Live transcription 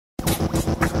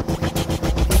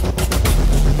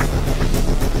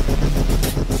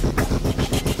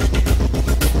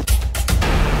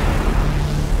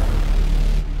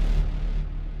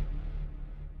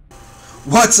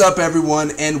What's up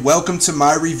everyone, and welcome to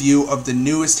my review of the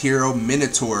newest hero,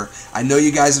 Minotaur. I know you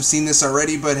guys have seen this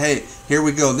already, but hey, here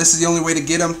we go. This is the only way to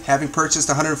get him, having purchased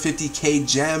 150k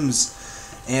gems.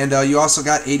 And you also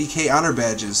got 80k honor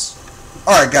badges.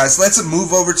 Alright guys, let's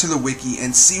move over to the wiki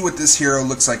and see what this hero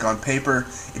looks like on paper.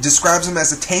 It describes him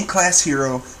as a tank class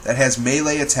hero that has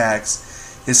melee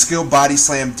attacks. His skill Body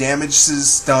Slam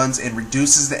damages, stuns, and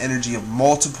reduces the energy of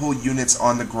multiple units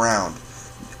on the ground.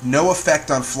 No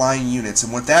effect on flying units,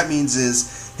 and what that means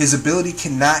is his ability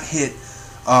cannot hit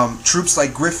troops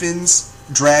like griffins,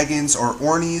 dragons, or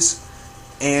ornies,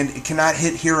 and it cannot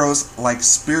hit heroes like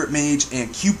Spirit Mage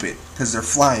and Cupid because they're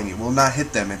flying. It will not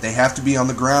hit them, and they have to be on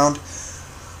the ground.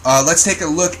 Let's take a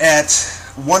look at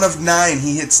 1 of 9.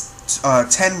 He hits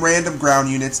 10 random ground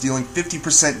units, dealing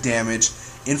 50% damage,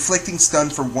 inflicting stun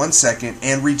for 1 second,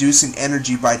 and reducing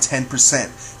energy by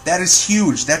 10%. That is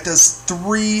huge. That does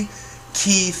 3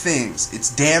 key things.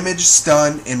 It's damage,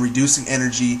 stun, and reducing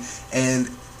energy, and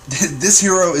this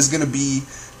hero is going to be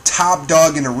top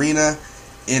dog in arena,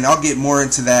 and I'll get more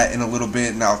into that in a little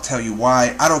bit, and I'll tell you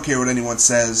why. I don't care what anyone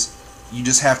says, you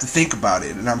just have to think about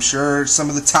it, and I'm sure some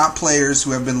of the top players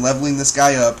who have been leveling this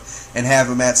guy up and have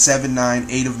him at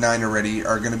 7-9, 8 of 9 already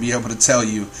are going to be able to tell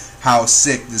you how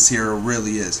sick this hero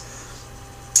really is.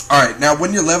 Alright, now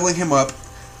when you're leveling him up,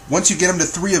 once you get him to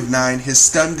 3 of 9, his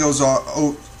stun goes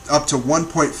up to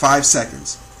 1.5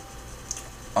 seconds.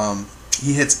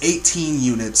 He hits 18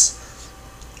 units.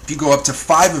 If you go up to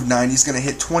 5 of 9, he's going to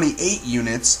hit 28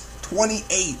 units.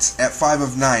 28 at 5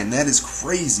 of 9. That is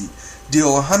crazy.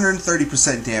 Deal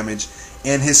 130% damage,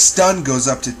 and his stun goes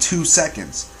up to 2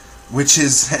 seconds, which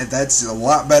is that's a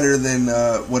lot better than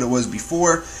what it was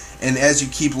before. And as you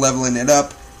keep leveling it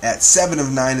up, at 7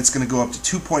 of 9, it's going to go up to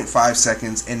 2.5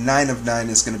 seconds, and 9 of 9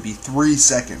 is going to be 3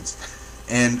 seconds.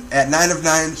 And at 9 of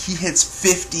 9, he hits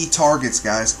 50 targets,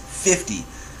 guys. 50.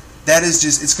 That is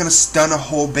just, it's going to stun a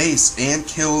whole base and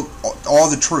kill all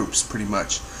the troops, pretty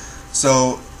much.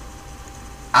 So,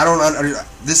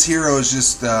 this hero is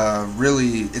just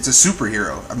really, it's a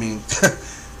superhero. I mean,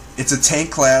 it's a tank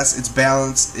class, it's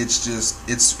balanced,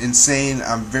 it's insane.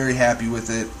 I'm very happy with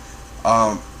it.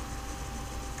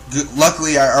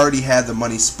 Luckily, I already had the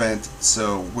money spent,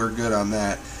 so we're good on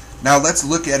that. Now let's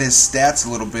look at his stats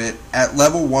a little bit. At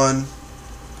level 1,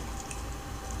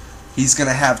 he's going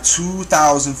to have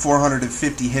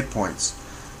 2,450 hit points,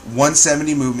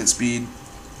 170 movement speed.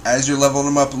 As you're leveling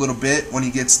him up a little bit, when he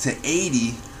gets to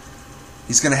 80,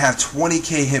 he's going to have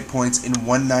 20k hit points and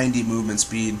 190 movement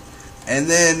speed. And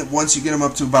then once you get him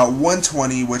up to about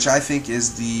 120, which I think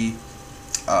is the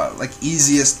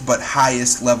easiest but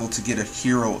highest level to get a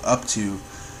hero up to,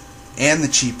 and the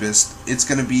cheapest, it's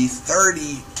going to be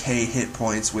 30k hit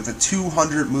points with a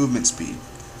 200 movement speed.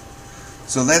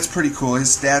 So that's pretty cool. His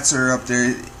stats are up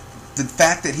there. The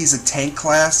fact that he's a tank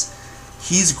class,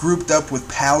 he's grouped up with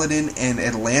Paladin and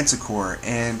Atlanticore,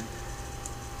 and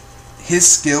his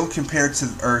skill compared to,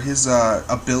 or his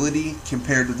ability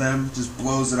compared to them just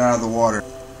blows it out of the water.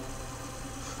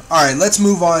 Alright, let's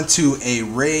move on to a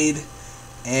raid,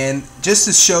 and just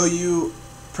to show you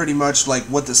pretty much like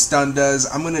what the stun does,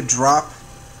 I'm going to drop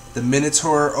the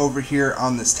Minotaur over here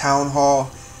on this town hall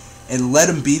and let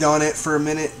him beat on it for a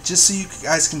minute, just so you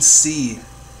guys can see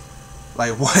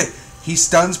like what he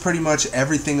stuns pretty much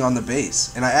everything on the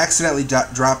base. And I accidentally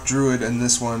dropped Druid in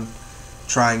this one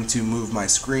trying to move my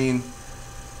screen.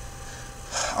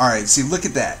 Alright, see, look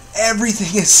at that,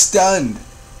 everything is stunned,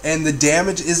 and the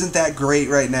damage isn't that great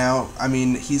right now. I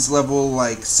mean, he's level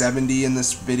like 70 in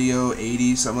this video,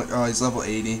 80, something like, oh, he's level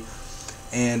 80.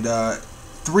 And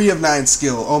 3 of 9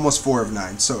 skill, almost 4 of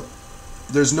 9. So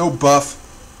there's no buff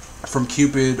from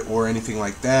Cupid or anything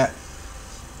like that.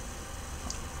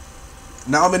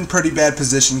 Now I'm in pretty bad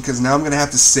position because now I'm going to have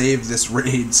to save this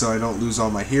raid so I don't lose all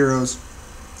my heroes.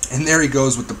 And there he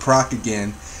goes with the proc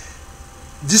again.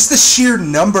 Just the sheer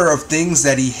number of things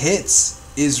that he hits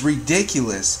is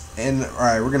ridiculous. And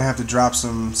alright, we're going to have to drop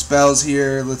some spells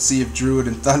here. Let's see if Druid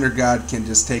and Thunder God can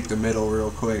just take the middle real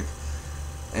quick.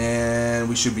 And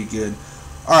we should be good.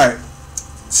 Alright,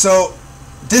 so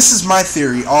this is my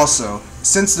theory also.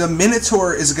 Since the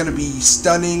Minotaur is going to be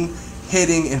stunning,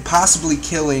 hitting, and possibly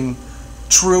killing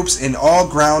troops and all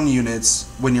ground units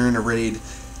when you're in a raid,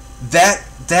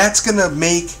 that's going to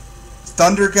make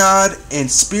Thunder God and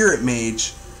Spirit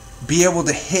Mage be able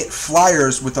to hit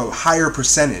flyers with a higher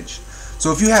percentage.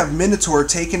 So if you have Minotaur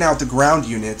taking out the ground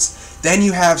units, then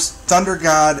you have Thunder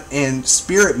God and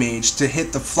Spirit Mage to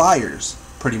hit the flyers,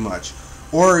 pretty much.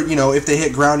 Or, you know, if they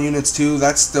hit ground units too,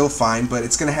 that's still fine, but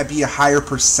it's going to be a higher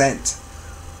percent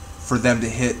for them to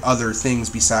hit other things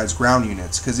besides ground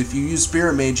units. Because if you use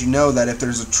Spirit Mage, you know that if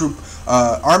there's a troop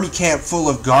army camp full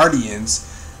of Guardians,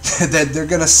 that they're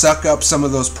gonna suck up some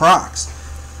of those procs.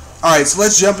 Alright, so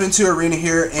let's jump into Arena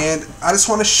here, and I just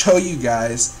want to show you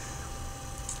guys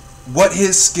what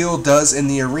his skill does in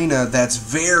the arena that's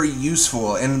very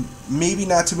useful, and maybe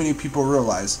not too many people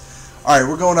realize. Alright,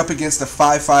 we're going up against a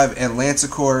 5/5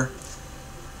 Atlanticore,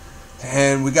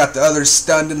 and we got the other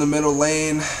stunned in the middle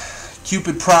lane.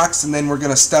 Cupid procs, and then we're going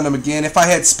to stun him again. If I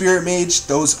had Spirit Mage,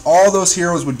 all those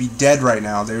heroes would be dead right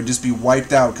now. They would just be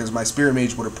wiped out because my Spirit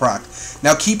Mage would have procced.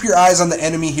 Now keep your eyes on the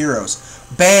enemy heroes.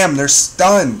 Bam, they're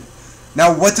stunned.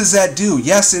 Now what does that do?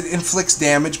 Yes, it inflicts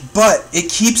damage, but it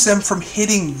keeps them from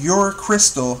hitting your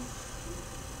crystal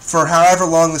for however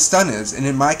long the stun is. And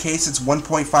in my case, it's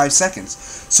 1.5 seconds.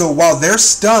 So while they're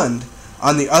stunned,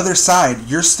 on the other side,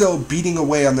 you're still beating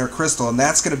away on their crystal, and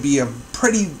that's going to be a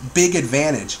pretty big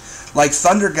advantage. Like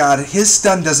Thunder God, his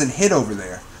stun doesn't hit over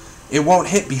there. It won't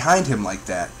hit behind him like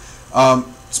that.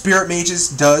 Spirit Mages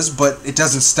does, but it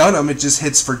doesn't stun him. It just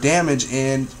hits for damage,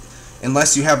 and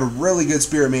unless you have a really good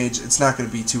Spirit Mage, it's not going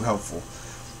to be too helpful.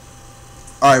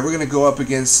 Alright, we're going to go up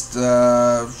against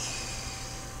a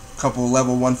couple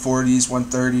level 140s,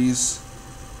 130s.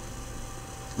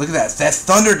 Look at that. That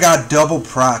Thunder God double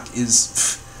proc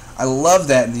is... I love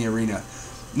that in the arena.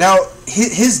 Now,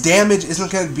 his damage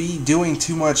isn't going to be doing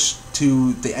too much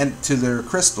to their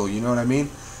crystal, you know what I mean?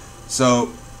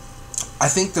 So, I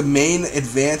think the main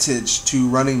advantage to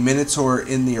running Minotaur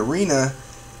in the arena,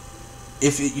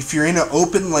 if you're in an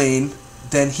open lane,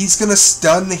 then he's going to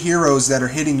stun the heroes that are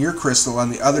hitting your crystal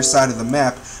on the other side of the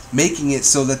map, making it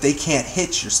so that they can't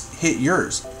hit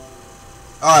yours.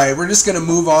 Alright, we're just going to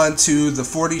move on to the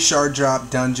 40 shard drop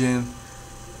dungeon,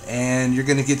 and you're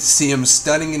going to get to see him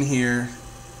stunning in here.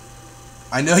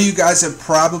 I know you guys have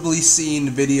probably seen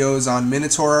videos on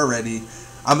Minotaur already.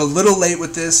 I'm a little late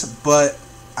with this, but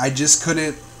I just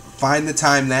couldn't find the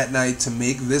time that night to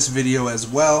make this video as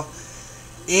well.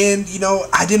 And, you know,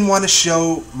 I didn't want to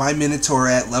show my Minotaur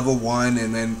at level 1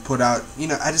 and then put out, you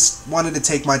know, I just wanted to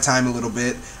take my time a little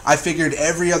bit. I figured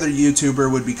every other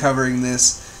YouTuber would be covering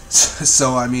this.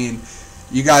 So, I mean,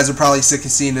 you guys are probably sick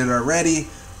of seeing it already.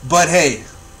 But, hey,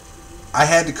 I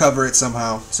had to cover it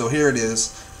somehow. So, here it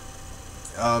is.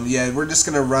 Yeah, we're just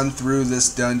going to run through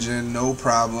this dungeon, no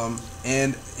problem.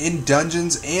 And in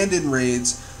dungeons and in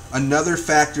raids, another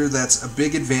factor that's a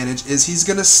big advantage is he's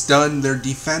going to stun their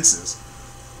defenses.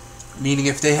 Meaning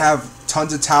if they have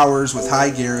tons of towers with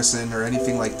high garrison or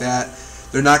anything like that,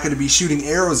 they're not going to be shooting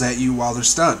arrows at you while they're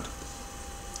stunned.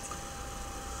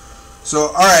 So,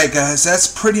 alright guys, that's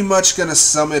pretty much going to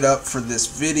sum it up for this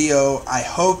video. I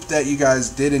hope that you guys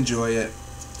did enjoy it.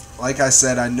 Like I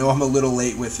said, I know I'm a little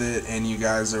late with it, and you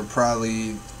guys are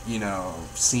probably, you know,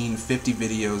 seen 50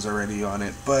 videos already on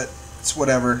it, but it's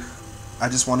whatever. I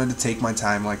just wanted to take my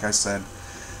time, like I said.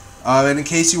 And in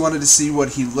case you wanted to see what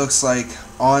he looks like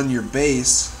on your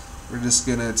base, we're just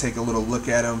going to take a little look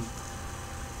at him.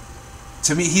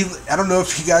 To me, I don't know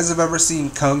if you guys have ever seen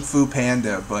Kung Fu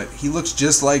Panda, but he looks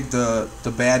just like the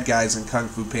bad guys in Kung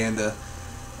Fu Panda.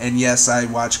 And yes, I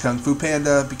watch Kung Fu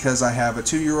Panda because I have a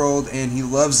 2-year-old and he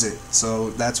loves it.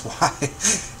 So that's why.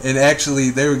 And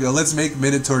actually, there we go. Let's make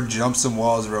Minotaur jump some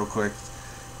walls real quick.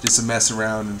 Just to mess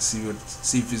around and see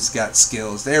if he's got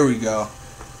skills. There we go.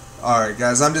 Alright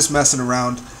guys, I'm just messing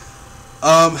around.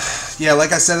 Yeah,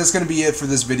 like I said, that's going to be it for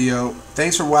this video.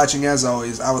 Thanks for watching as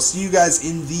always. I will see you guys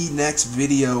in the next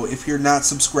video. If you're not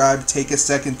subscribed, take a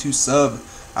second to sub.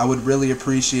 I would really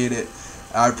appreciate it.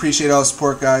 I appreciate all the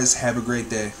support, guys. Have a great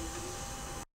day.